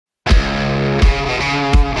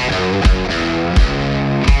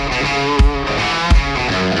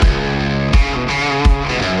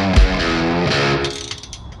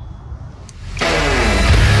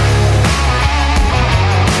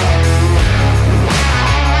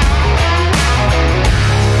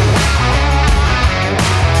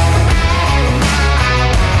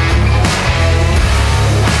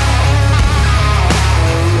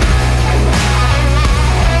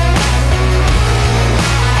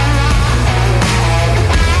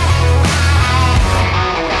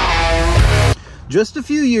Just a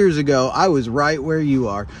few years ago, I was right where you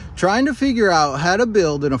are, trying to figure out how to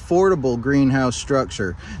build an affordable greenhouse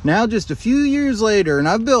structure. Now, just a few years later, and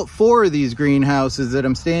I've built 4 of these greenhouses that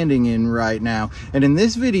I'm standing in right now. And in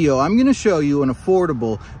this video, I'm going to show you an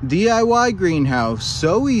affordable DIY greenhouse,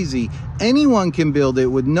 so easy, anyone can build it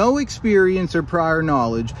with no experience or prior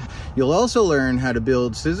knowledge. You'll also learn how to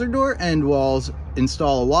build scissor door end walls,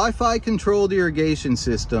 install a Wi-Fi controlled irrigation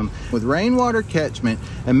system with rainwater catchment,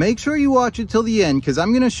 and make sure you watch it till the end because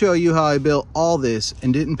I'm going to show you how I built all this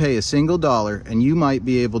and didn't pay a single dollar, and you might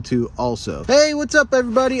be able to also. Hey, what's up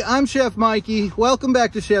everybody? I'm Chef Mikey. Welcome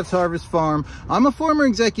back to Chef's Harvest Farm. I'm a former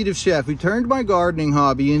executive chef who turned my gardening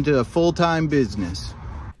hobby into a full-time business.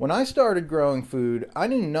 When I started growing food, I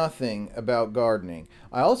knew nothing about gardening.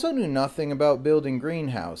 I also knew nothing about building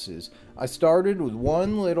greenhouses. I started with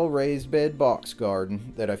one little raised bed box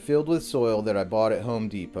garden that I filled with soil that I bought at Home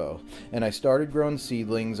Depot, and I started growing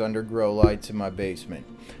seedlings under grow lights in my basement.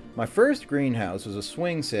 My first greenhouse was a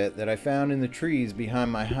swing set that I found in the trees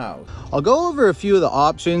behind my house. I'll go over a few of the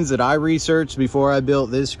options that I researched before I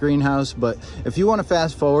built this greenhouse, but if you want to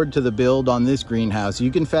fast forward to the build on this greenhouse,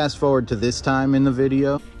 you can fast forward to this time in the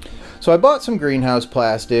video. So I bought some greenhouse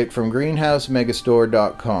plastic from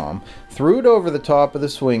greenhousemegastore.com, threw it over the top of the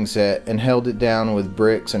swing set, and held it down with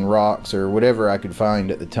bricks and rocks or whatever I could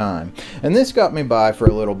find at the time. And this got me by for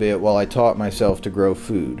a little bit while I taught myself to grow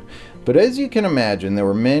food. But as you can imagine, there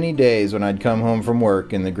were many days when I'd come home from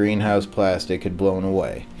work and the greenhouse plastic had blown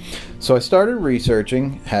away. So I started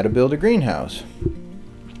researching how to build a greenhouse.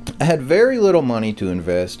 I had very little money to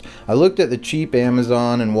invest. I looked at the cheap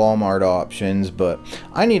Amazon and Walmart options, but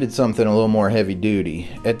I needed something a little more heavy duty.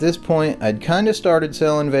 At this point, I'd kind of started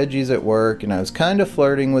selling veggies at work, and I was kind of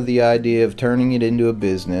flirting with the idea of turning it into a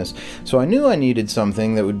business, so I knew I needed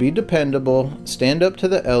something that would be dependable, stand up to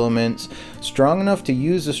the elements, strong enough to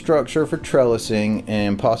use the structure for trellising,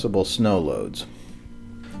 and possible snow loads.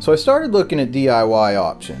 So I started looking at DIY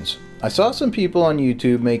options. I saw some people on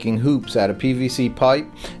YouTube making hoops out of PVC pipe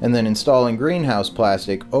and then installing greenhouse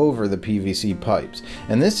plastic over the PVC pipes,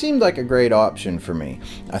 and this seemed like a great option for me.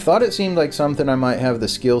 I thought it seemed like something I might have the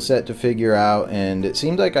skill set to figure out, and it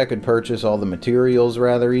seemed like I could purchase all the materials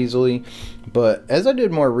rather easily. But as I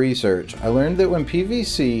did more research, I learned that when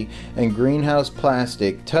PVC and greenhouse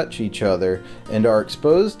plastic touch each other and are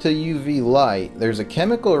exposed to UV light, there's a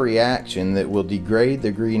chemical reaction that will degrade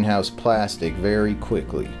the greenhouse plastic very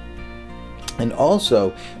quickly. And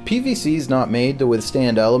also, PVC is not made to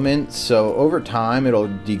withstand elements, so over time it'll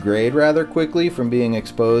degrade rather quickly from being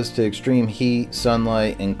exposed to extreme heat,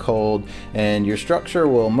 sunlight, and cold, and your structure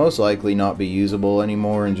will most likely not be usable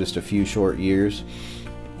anymore in just a few short years.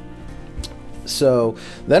 So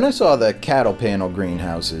then I saw the cattle panel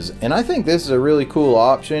greenhouses, and I think this is a really cool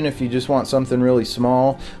option if you just want something really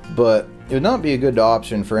small, but it would not be a good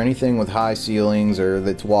option for anything with high ceilings or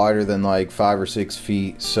that's wider than like 5 or 6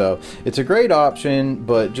 feet. So it's a great option,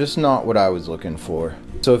 but just not what I was looking for.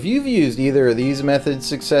 So if you've used either of these methods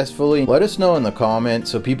successfully, let us know in the comments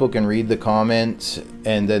so people can read the comments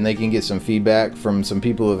and then they can get some feedback from some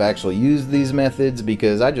people who have actually used these methods,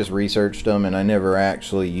 because I just researched them and I never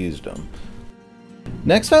actually used them.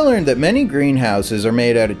 Next, I learned that many greenhouses are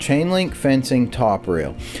made out of chain link fencing top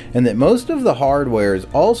rail, and that most of the hardware is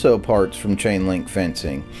also parts from chain link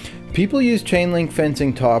fencing. People use chain link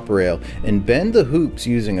fencing top rail and bend the hoops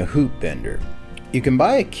using a hoop bender. You can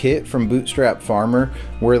buy a kit from Bootstrap Farmer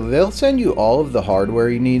where they'll send you all of the hardware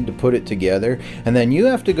you need to put it together, and then you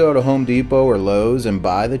have to go to Home Depot or Lowe's and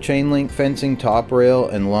buy the chain link fencing top rail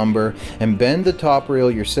and lumber and bend the top rail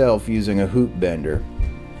yourself using a hoop bender.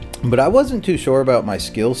 But I wasn't too sure about my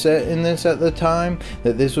skill set in this at the time,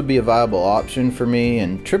 that this would be a viable option for me,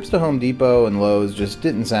 and trips to Home Depot and Lowe's just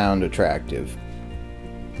didn't sound attractive.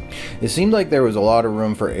 It seemed like there was a lot of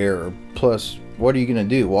room for error, plus what are you going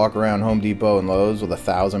to do, walk around Home Depot and Lowe's with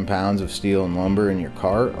 1,000 pounds of steel and lumber in your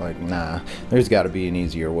cart? Like, nah, there's got to be an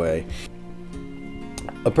easier way.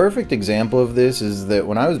 A perfect example of this is that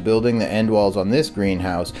when I was building the end walls on this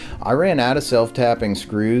greenhouse, I ran out of self-tapping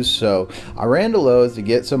screws, so I ran to Lowe's to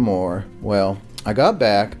get some more. Well, I got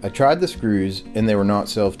back, I tried the screws, and they were not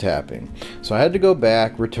self-tapping. So I had to go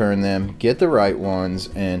back, return them, get the right ones,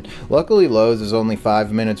 and luckily Lowe's is only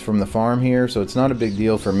 5 minutes from the farm here, so it's not a big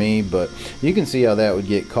deal for me, but you can see how that would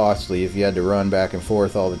get costly if you had to run back and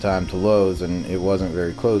forth all the time to Lowe's and it wasn't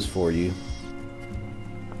very close for you.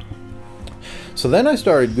 So then I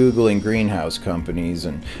started Googling greenhouse companies,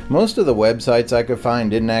 and most of the websites I could find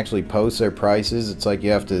didn't actually post their prices. It's like you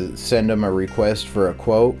have to send them a request for a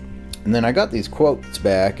quote. And then I got these quotes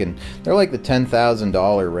back, and they're like the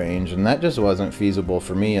 $10,000 range, and that just wasn't feasible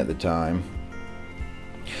for me at the time.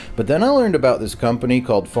 But then I learned about this company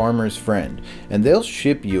called Farmer's Friend, and they'll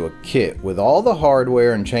ship you a kit with all the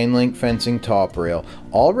hardware and chain link fencing top rail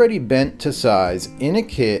already bent to size in a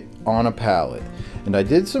kit on a pallet. And I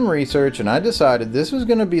did some research and I decided this was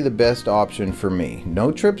going to be the best option for me.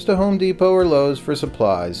 No trips to Home Depot or Lowe's for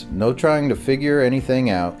supplies, no trying to figure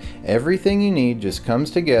anything out. Everything you need just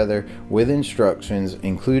comes together with instructions,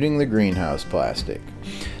 including the greenhouse plastic.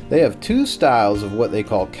 They have two styles of what they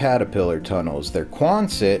call caterpillar tunnels. They're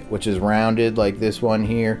Quonset, which is rounded like this one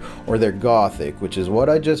here, or they're Gothic, which is what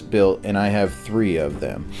I just built, and I have 3 of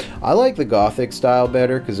them. I like the Gothic style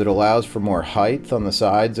better because it allows for more height on the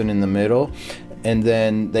sides and in the middle. And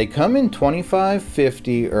then they come in 25,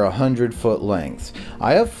 50, or 100 foot lengths.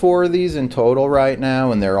 I have 4 of these in total right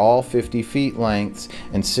now, and they're all 50 feet lengths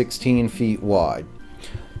and 16 feet wide.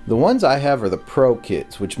 The ones I have are the Pro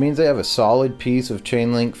kits, which means they have a solid piece of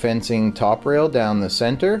chain link fencing top rail down the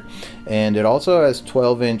center, and it also has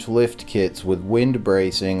 12-inch lift kits with wind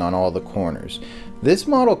bracing on all the corners. This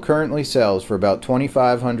model currently sells for about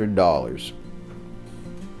 $2,500.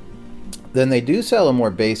 Then they do sell a more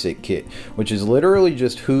basic kit, which is literally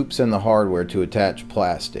just hoops and the hardware to attach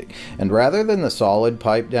plastic. And rather than the solid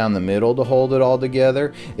pipe down the middle to hold it all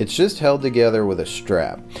together, it's just held together with a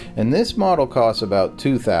strap. And this model costs about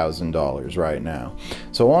 $2,000 right now.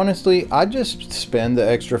 So honestly, I just spend the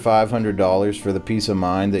extra $500 for the peace of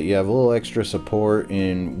mind that you have a little extra support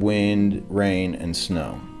in wind, rain, and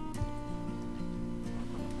snow.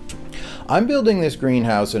 I'm building this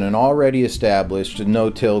greenhouse in an already established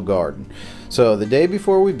no-till garden. So the day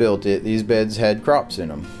before we built it, these beds had crops in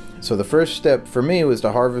them. So the first step for me was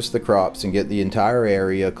to harvest the crops and get the entire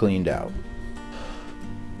area cleaned out.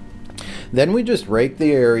 Then we just rake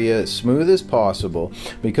the area as smooth as possible.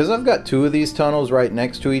 Because I've got 2 of these tunnels right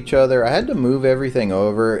next to each other, I had to move everything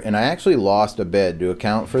over, and I actually lost a bed to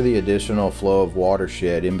account for the additional flow of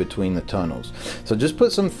watershed in between the tunnels. So just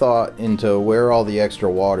put some thought into where all the extra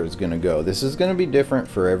water is going to go. This is going to be different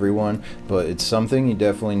for everyone, but it's something you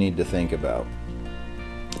definitely need to think about.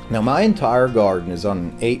 Now my entire garden is on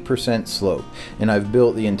an 8% slope, and I've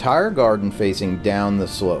built the entire garden facing down the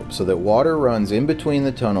slope so that water runs in between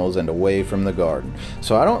the tunnels and away from the garden.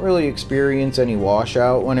 So I don't really experience any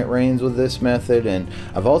washout when it rains with this method, and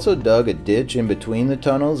I've also dug a ditch in between the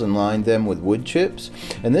tunnels and lined them with wood chips,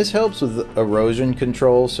 and this helps with erosion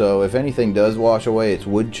control, so if anything does wash away, it's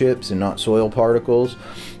wood chips and not soil particles.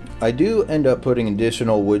 I do end up putting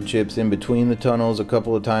additional wood chips in between the tunnels a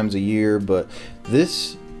couple of times a year, but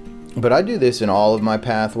I do this in all of my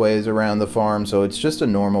pathways around the farm, so it's just a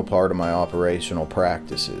normal part of my operational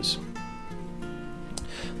practices.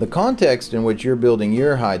 The context in which you're building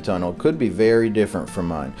your high tunnel could be very different from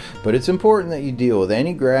mine, but it's important that you deal with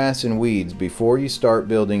any grass and weeds before you start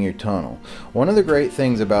building your tunnel. One of the great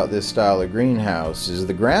things about this style of greenhouse is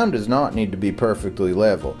the ground does not need to be perfectly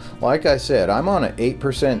level. Like I said, I'm on an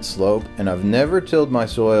 8% slope, and I've never tilled my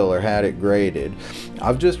soil or had it graded.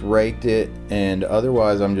 I've just raked it, and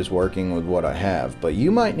otherwise I'm just working with what I have, but you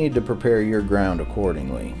might need to prepare your ground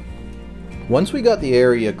accordingly. Once we got the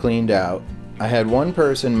area cleaned out, I had one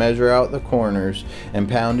person measure out the corners and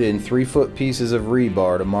pound in 3-foot pieces of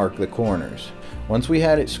rebar to mark the corners. Once we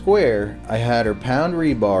had it square, I had her pound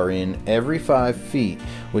rebar in every 5 feet,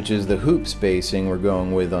 which is the hoop spacing we're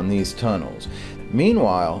going with on these tunnels.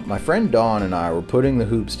 Meanwhile, my friend Dawn and I were putting the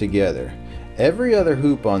hoops together. Every other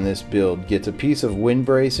hoop on this build gets a piece of wind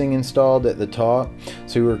bracing installed at the top,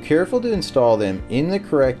 so we were careful to install them in the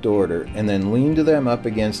correct order and then leaned them up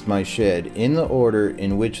against my shed in the order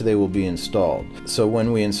in which they will be installed. So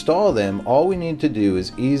when we install them, all we need to do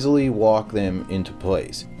is easily walk them into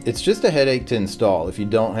place. It's just a headache to install if you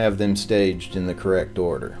don't have them staged in the correct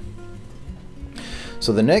order.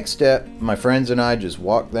 So the next step, my friends and I just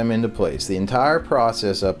walked them into place. The entire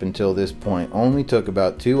process up until this point only took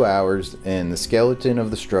about 2 hours, and the skeleton of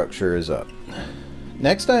the structure is up.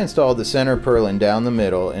 Next, I installed the center purlin down the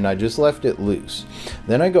middle, and I just left it loose.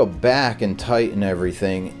 Then I go back and tighten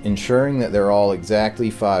everything, ensuring that they're all exactly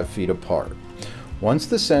 5 feet apart. Once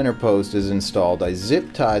the center post is installed, I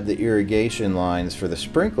zip tied the irrigation lines for the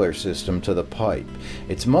sprinkler system to the pipe.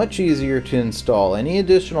 It's much easier to install any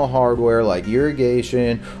additional hardware like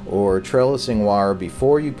irrigation or trellising wire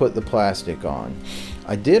before you put the plastic on.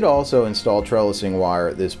 I did also install trellising wire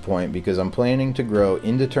at this point because I'm planning to grow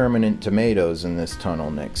indeterminate tomatoes in this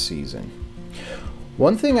tunnel next season.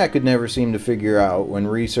 One thing I could never seem to figure out when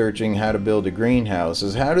researching how to build a greenhouse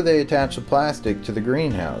is how do they attach the plastic to the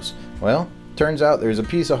greenhouse? Well, Turns out there's a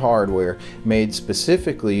piece of hardware made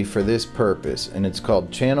specifically for this purpose, and it's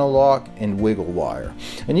called channel lock and wiggle wire.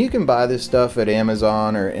 And you can buy this stuff at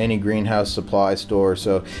Amazon or any greenhouse supply store,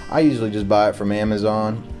 so I usually just buy it from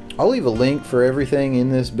Amazon. I'll leave a link for everything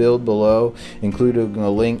in this build below, including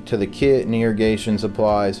a link to the kit and irrigation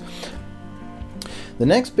supplies. The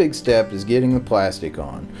next big step is getting the plastic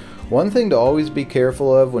on. One thing to always be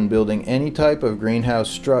careful of when building any type of greenhouse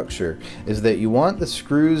structure is that you want the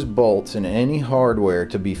screws, bolts, and any hardware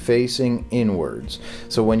to be facing inwards.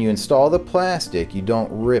 So when you install the plastic, you don't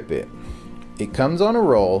rip it. It comes on a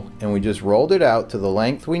roll, and we just rolled it out to the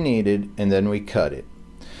length we needed, and then we cut it.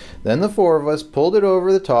 Then the four of us pulled it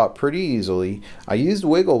over the top pretty easily. I used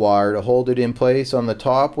wiggle wire to hold it in place on the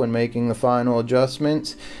top when making the final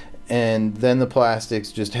adjustments, and then the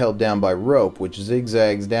plastic's just held down by rope, which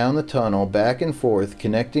zigzags down the tunnel back and forth,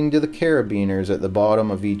 connecting to the carabiners at the bottom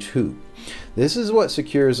of each hoop. This is what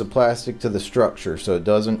secures the plastic to the structure so it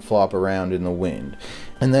doesn't flop around in the wind.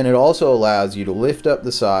 And then it also allows you to lift up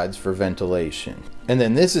the sides for ventilation. And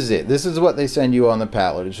then this is it. This is what they send you on the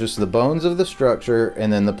pallet. It's just the bones of the structure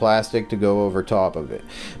and then the plastic to go over top of it.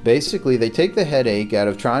 Basically, they take the headache out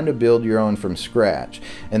of trying to build your own from scratch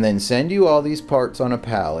and then send you all these parts on a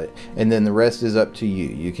pallet, and then the rest is up to you.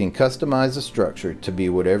 You can customize the structure to be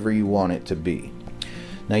whatever you want it to be.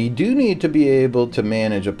 Now you do need to be able to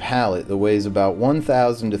manage a pallet that weighs about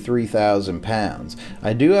 1,000 to 3,000 pounds.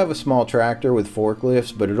 I do have a small tractor with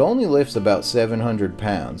forklifts, but it only lifts about 700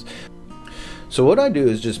 pounds. So what I do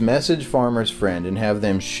is just message Farmer's Friend and have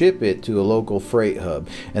them ship it to a local freight hub,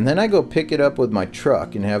 and then I go pick it up with my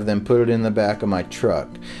truck and have them put it in the back of my truck.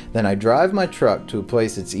 Then I drive my truck to a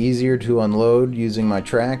place that's easier to unload using my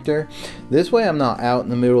tractor. This way I'm not out in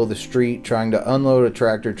the middle of the street trying to unload a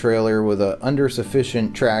tractor trailer with an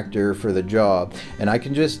undersufficient tractor for the job, and I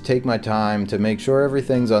can just take my time to make sure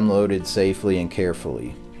everything's unloaded safely and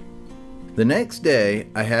carefully. The next day,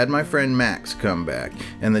 I had my friend Max come back,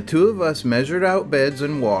 and the two of us measured out beds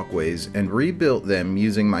and walkways and rebuilt them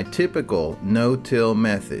using my typical no-till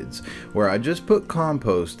methods, where I just put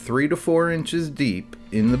compost 3 to 4 inches deep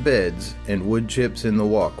in the beds and wood chips in the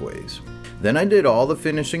walkways. Then I did all the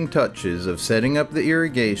finishing touches of setting up the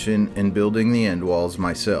irrigation and building the end walls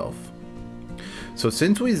myself. So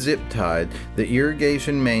since we zip tied the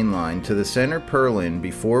irrigation main line to the center purlin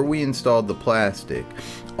before we installed the plastic,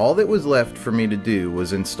 all that was left for me to do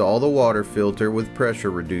was install the water filter with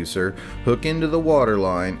pressure reducer, hook into the water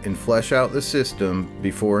line, and flesh out the system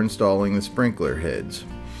before installing the sprinkler heads.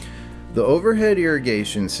 The overhead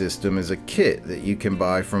irrigation system is a kit that you can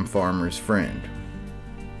buy from Farmer's Friend.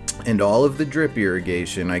 And all of the drip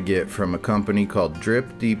irrigation I get from a company called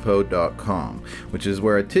dripdepot.com, which is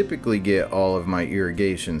where I typically get all of my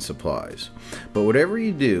irrigation supplies. But whatever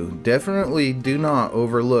you do, definitely do not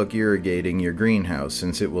overlook irrigating your greenhouse,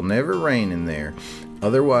 since it will never rain in there.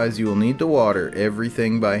 Otherwise, you will need to water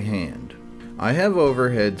everything by hand. I have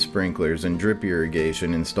overhead sprinklers and drip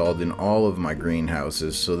irrigation installed in all of my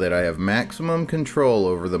greenhouses so that I have maximum control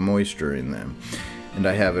over the moisture in them. And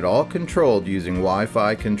I have it all controlled using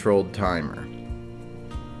Wi-Fi controlled timer.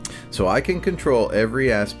 So I can control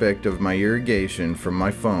every aspect of my irrigation from my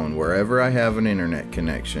phone wherever I have an internet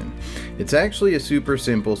connection. It's actually a super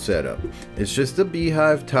simple setup. It's just a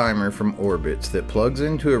beehive timer from Orbitz that plugs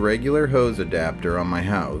into a regular hose adapter on my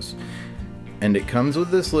house, and it comes with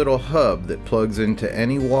this little hub that plugs into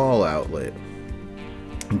any wall outlet.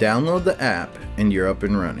 Download the app and you're up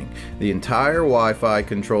and running. The entire Wi-Fi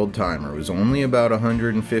controlled timer was only about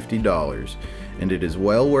 $150, and it is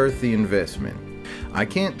well worth the investment. I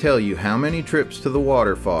can't tell you how many trips to the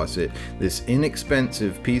water faucet this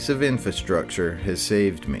inexpensive piece of infrastructure has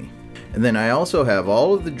saved me. And then I also have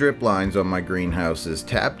all of the drip lines on my greenhouses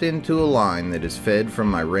tapped into a line that is fed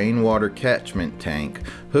from my rainwater catchment tank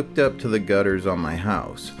hooked up to the gutters on my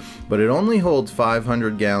house. But it only holds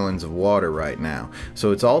 500 gallons of water right now,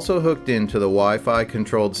 so it's also hooked into the Wi-Fi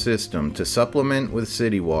controlled system to supplement with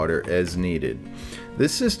city water as needed.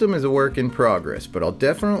 This system is a work in progress, but I'll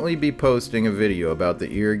definitely be posting a video about the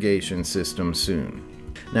irrigation system soon.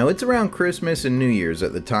 Now it's around Christmas and New Year's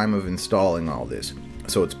at the time of installing all this,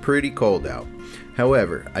 so it's pretty cold out.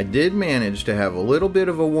 However, I did manage to have a little bit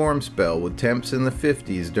of a warm spell with temps in the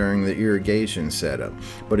 50s during the irrigation setup,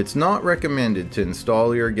 but it's not recommended to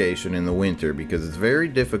install irrigation in the winter because it's very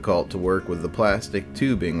difficult to work with the plastic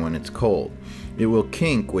tubing when it's cold. It will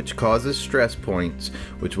kink, which causes stress points,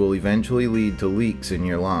 which will eventually lead to leaks in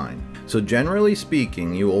your line. So generally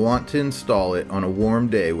speaking, you will want to install it on a warm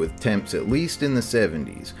day with temps at least in the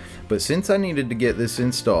 70s. But since I needed to get this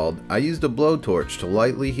installed, I used a blowtorch to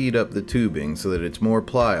lightly heat up the tubing so that it's more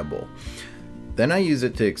pliable. Then I use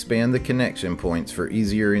it to expand the connection points for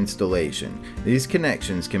easier installation. These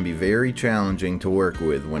connections can be very challenging to work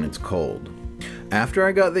with when it's cold. After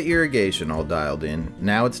I got the irrigation all dialed in,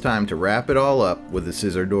 now it's time to wrap it all up with the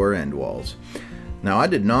scissor door end walls. Now I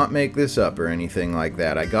did not make this up or anything like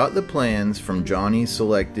that. I got the plans from Johnny's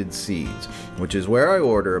Selected Seeds, which is where I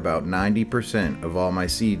order about 90% of all my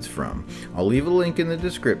seeds from. I'll leave a link in the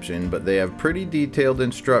description, but they have pretty detailed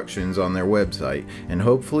instructions on their website, and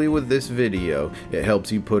hopefully with this video it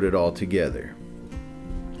helps you put it all together.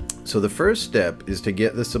 So the first step is to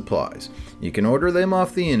get the supplies. You can order them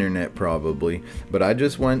off the internet probably, but I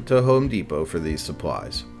just went to Home Depot for these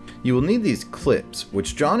supplies. You will need these clips,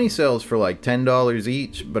 which Johnny sells for like $10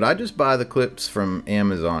 each, but I just buy the clips from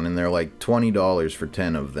Amazon and they're like $20 for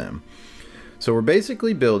 10 of them. So we're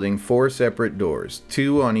basically building 4 separate doors,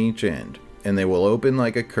 2 on each end, and they will open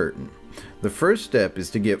like a curtain. The first step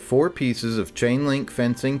is to get 4 pieces of chain link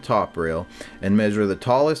fencing top rail and measure the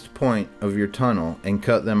tallest point of your tunnel and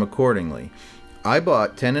cut them accordingly. I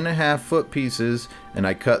bought 10.5 foot pieces and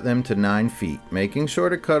I cut them to 9 feet, making sure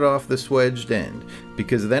to cut off the swedged end,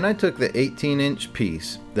 because then I took the 18-inch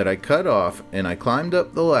piece that I cut off and I climbed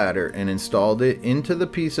up the ladder and installed it into the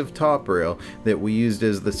piece of top rail that we used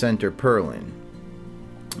as the center purlin.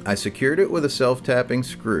 I secured it with a self-tapping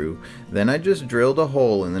screw, then I just drilled a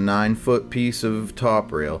hole in the 9-foot piece of top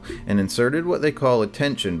rail and inserted what they call a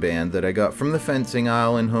tension band that I got from the fencing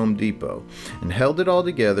aisle in Home Depot, and held it all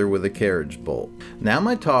together with a carriage bolt. Now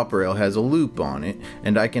my top rail has a loop on it,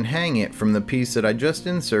 and I can hang it from the piece that I just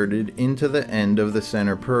inserted into the end of the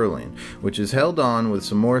center purlin, which is held on with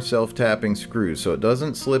some more self-tapping screws so it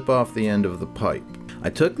doesn't slip off the end of the pipe. I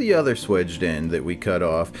took the other swedged end that we cut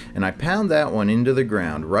off and I pound that one into the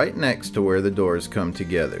ground right next to where the doors come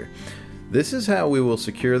together. This is how we will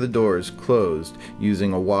secure the doors closed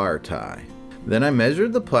using a wire tie. Then I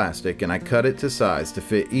measured the plastic and I cut it to size to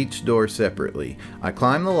fit each door separately. I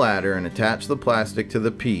climb the ladder and attach the plastic to the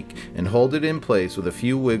peak and hold it in place with a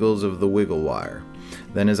few wiggles of the wiggle wire.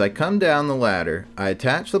 Then as I come down the ladder, I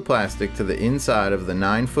attach the plastic to the inside of the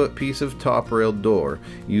 9-foot piece of top rail door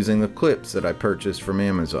using the clips that I purchased from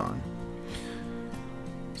Amazon.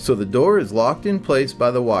 So the door is locked in place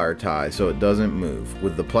by the wire tie so it doesn't move,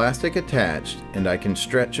 with the plastic attached, and I can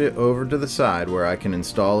stretch it over to the side where I can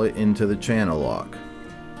install it into the channel lock.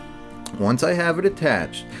 Once I have it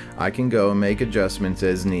attached, I can go and make adjustments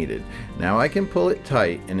as needed. Now I can pull it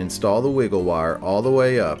tight and install the wiggle wire all the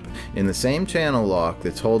way up in the same channel lock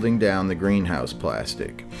that's holding down the greenhouse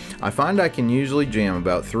plastic. I find I can usually jam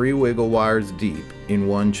about 3 wiggle wires deep in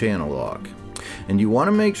one channel lock. And you want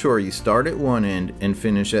to make sure you start at one end and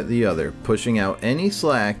finish at the other, pushing out any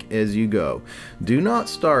slack as you go. Do not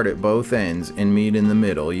start at both ends and meet in the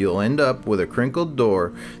middle. You'll end up with a crinkled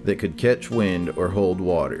door that could catch wind or hold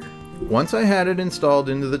water. Once I had it installed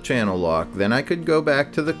into the channel lock, then I could go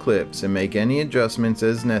back to the clips and make any adjustments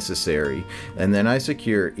as necessary, and then I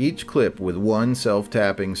secure each clip with one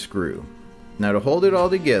self-tapping screw. Now to hold it all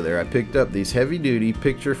together, I picked up these heavy-duty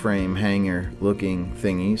picture frame hanger looking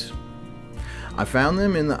thingies. I found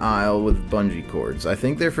them in the aisle with bungee cords. I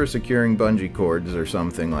think they're for securing bungee cords or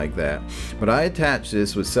something like that. But I attached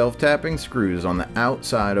this with self-tapping screws on the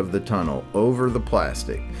outside of the tunnel over the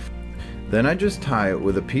plastic. Then I just tie it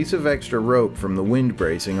with a piece of extra rope from the wind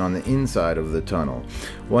bracing on the inside of the tunnel.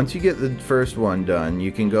 Once you get the first one done,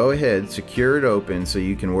 you can go ahead, secure it open so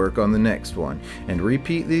you can work on the next one, and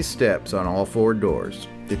repeat these steps on all 4 doors.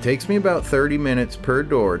 It takes me about 30 minutes per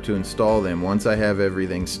door to install them once I have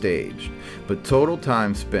everything staged, but total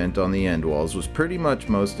time spent on the end walls was pretty much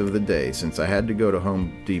most of the day since I had to go to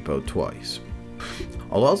Home Depot twice.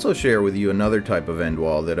 I'll also share with you another type of end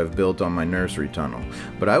wall that I've built on my nursery tunnel,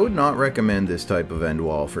 but I would not recommend this type of end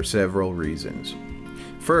wall for several reasons.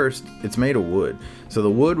 First, it's made of wood, so the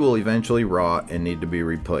wood will eventually rot and need to be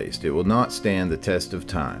replaced. It will not stand the test of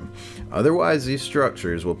time. Otherwise, these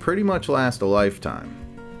structures will pretty much last a lifetime.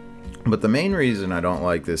 But the main reason I don't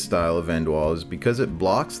like this style of end wall is because it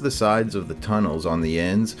blocks the sides of the tunnels on the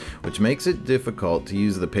ends, which makes it difficult to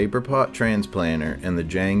use the paper pot transplanter and the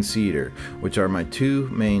Jang seeder, which are my 2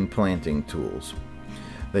 main planting tools.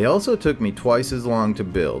 They also took me twice as long to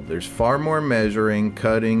build. There's far more measuring,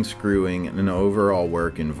 cutting, screwing, and overall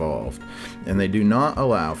work involved, and they do not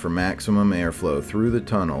allow for maximum airflow through the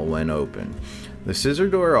tunnel when open. The scissor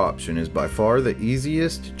door option is by far the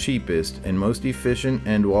easiest, cheapest, and most efficient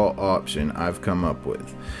end wall option I've come up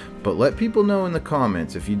with. But let people know in the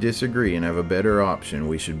comments if you disagree and have a better option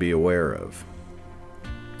we should be aware of.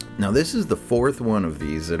 Now this is the fourth one of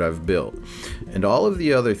these that I've built, and all of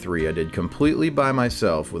the other three I did completely by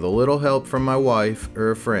myself with a little help from my wife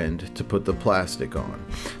or a friend to put the plastic on.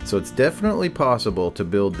 So it's definitely possible to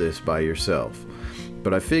build this by yourself.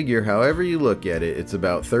 But I figure however you look at it, it's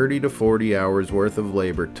about 30 to 40 hours worth of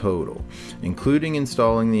labor total, including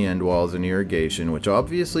installing the end walls and irrigation, which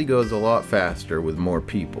obviously goes a lot faster with more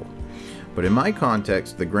people. But in my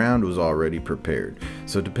context, the ground was already prepared,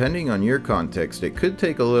 so depending on your context, it could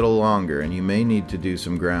take a little longer and you may need to do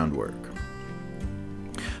some groundwork.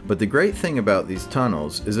 But the great thing about these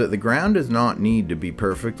tunnels is that the ground does not need to be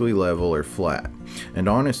perfectly level or flat. And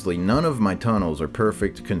honestly, none of my tunnels are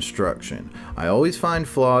perfect construction. I always find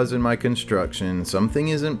flaws in my construction. Something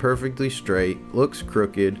isn't perfectly straight, looks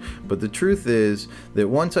crooked, but the truth is that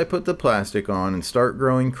once I put the plastic on and start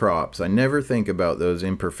growing crops, I never think about those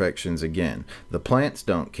imperfections again. The plants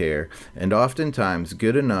don't care, and oftentimes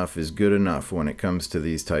good enough is good enough when it comes to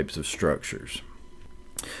these types of structures.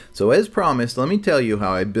 So as promised, let me tell you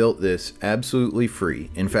how I built this absolutely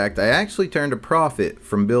free. In fact, I actually turned a profit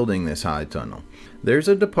from building this high tunnel. There's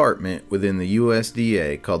a department within the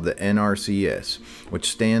USDA called the NRCS,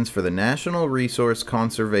 which stands for the National Resource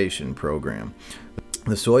Conservation Program.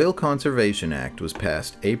 The Soil Conservation Act was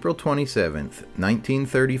passed April 27,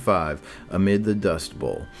 1935 amid the Dust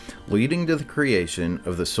Bowl, leading to the creation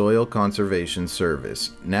of the Soil Conservation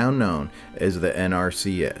Service, now known as the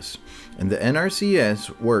NRCS. And the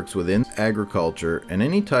NRCS works within agriculture and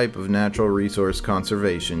any type of natural resource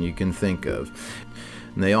conservation you can think of.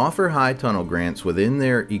 And they offer high tunnel grants within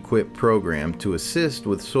their EQIP program to assist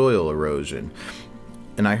with soil erosion.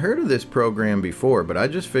 And I heard of this program before, but I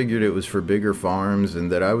just figured it was for bigger farms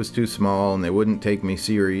and that I was too small and they wouldn't take me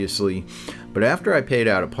seriously. But after I paid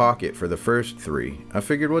out of pocket for the first three, I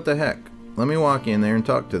figured, what the heck? Let me walk in there and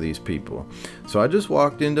talk to these people. So I just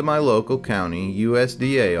walked into my local county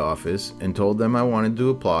USDA office and told them I wanted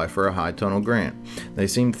to apply for a high tunnel grant. They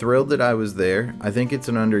seemed thrilled that I was there. I think it's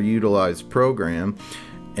an underutilized program,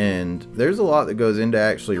 and there's a lot that goes into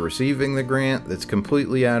actually receiving the grant that's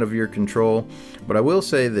completely out of your control. But I will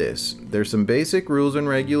say this, there's some basic rules and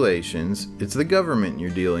regulations. It's the government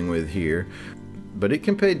you're dealing with here, but it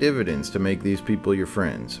can pay dividends to make these people your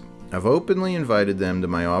friends. I've openly invited them to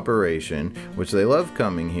my operation, which they love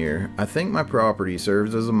coming here. I think my property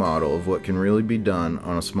serves as a model of what can really be done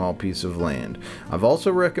on a small piece of land. I've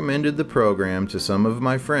also recommended the program to some of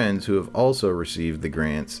my friends who have also received the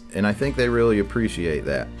grants, and I think they really appreciate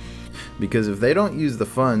that. Because if they don't use the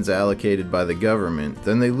funds allocated by the government,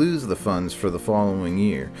 then they lose the funds for the following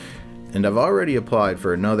year. And I've already applied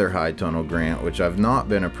for another high tunnel grant, which I've not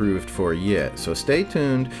been approved for yet, so stay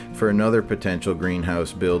tuned for another potential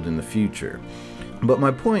greenhouse build in the future. But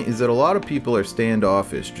my point is that a lot of people are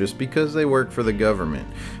standoffish just because they work for the government,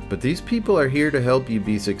 but these people are here to help you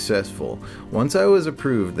be successful. Once I was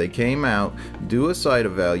approved, they came out, do a site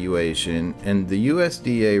evaluation, and the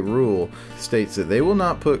USDA rule states that they will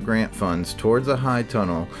not put grant funds towards a high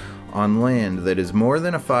tunnel on land that is more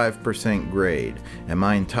than a 5% grade, and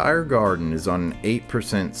my entire garden is on an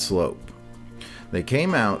 8% slope. They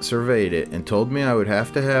came out, surveyed it, and told me I would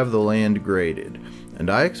have to have the land graded, and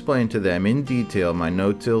I explained to them in detail my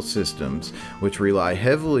no-till systems, which rely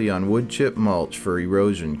heavily on wood chip mulch for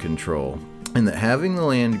erosion control, and that having the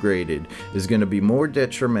land graded is going to be more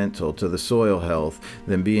detrimental to the soil health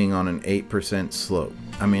than being on an 8% slope.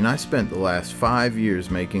 I mean, I spent the last 5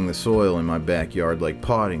 years making the soil in my backyard like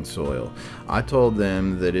potting soil. I told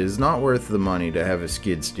them that it is not worth the money to have a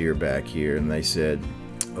skid steer back here, and they said,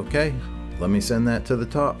 okay, let me send that to the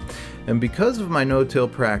top. And because of my no-till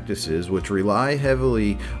practices, which rely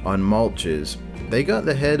heavily on mulches, they got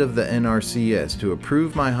the head of the NRCS to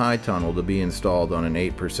approve my high tunnel to be installed on an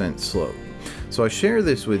 8% slope. So I share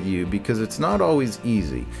this with you because it's not always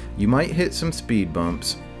easy. You might hit some speed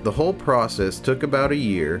bumps. The whole process took about a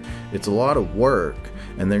year. It's a lot of work,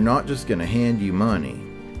 and they're not just going to hand you money.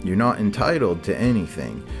 You're not entitled to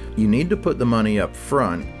anything. You need to put the money up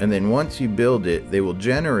front, and then once you build it, they will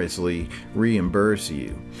generously reimburse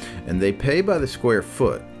you. And they pay by the square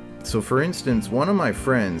foot. So for instance, one of my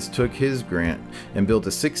friends took his grant and built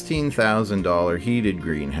a $16,000 heated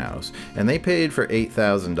greenhouse, and they paid for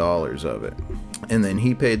 $8,000 of it. And then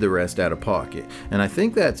he paid the rest out of pocket. And I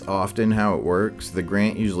think that's often how it works. The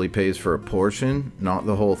grant usually pays for a portion, not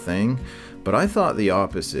the whole thing. But I thought the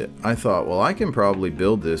opposite. I thought, well, I can probably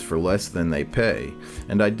build this for less than they pay.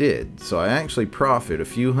 And I did. So I actually profit a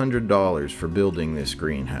few $100s for building this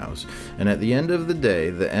greenhouse. And at the end of the day,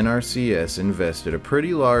 the NRCS invested a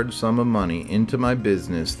pretty large sum of money into my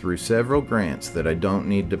business through several grants that I don't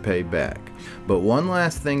need to pay back. But one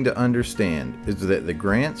last thing to understand is that the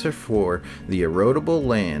grants are for the erodible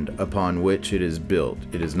land upon which it is built.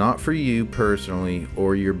 It is not for you personally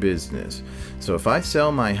or your business. So if I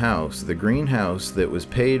sell my house, the greenhouse that was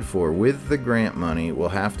paid for with the grant money will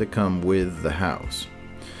have to come with the house.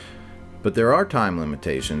 But there are time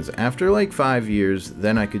limitations. After like 5 years,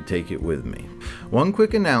 then I could take it with me. One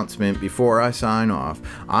quick announcement before I sign off.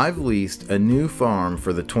 I've leased a new farm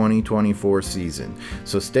for the 2024 season.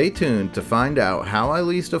 So stay tuned to find out how I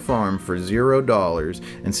leased a farm for $0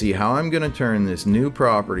 and see how I'm going to turn this new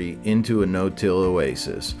property into a no-till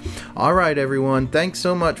oasis. Alright everyone, thanks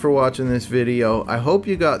so much for watching this video. I hope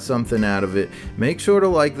you got something out of it. Make sure to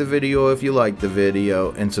like the video if you liked the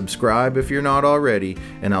video and subscribe if you're not already,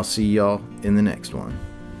 and I'll see y'all in the next one.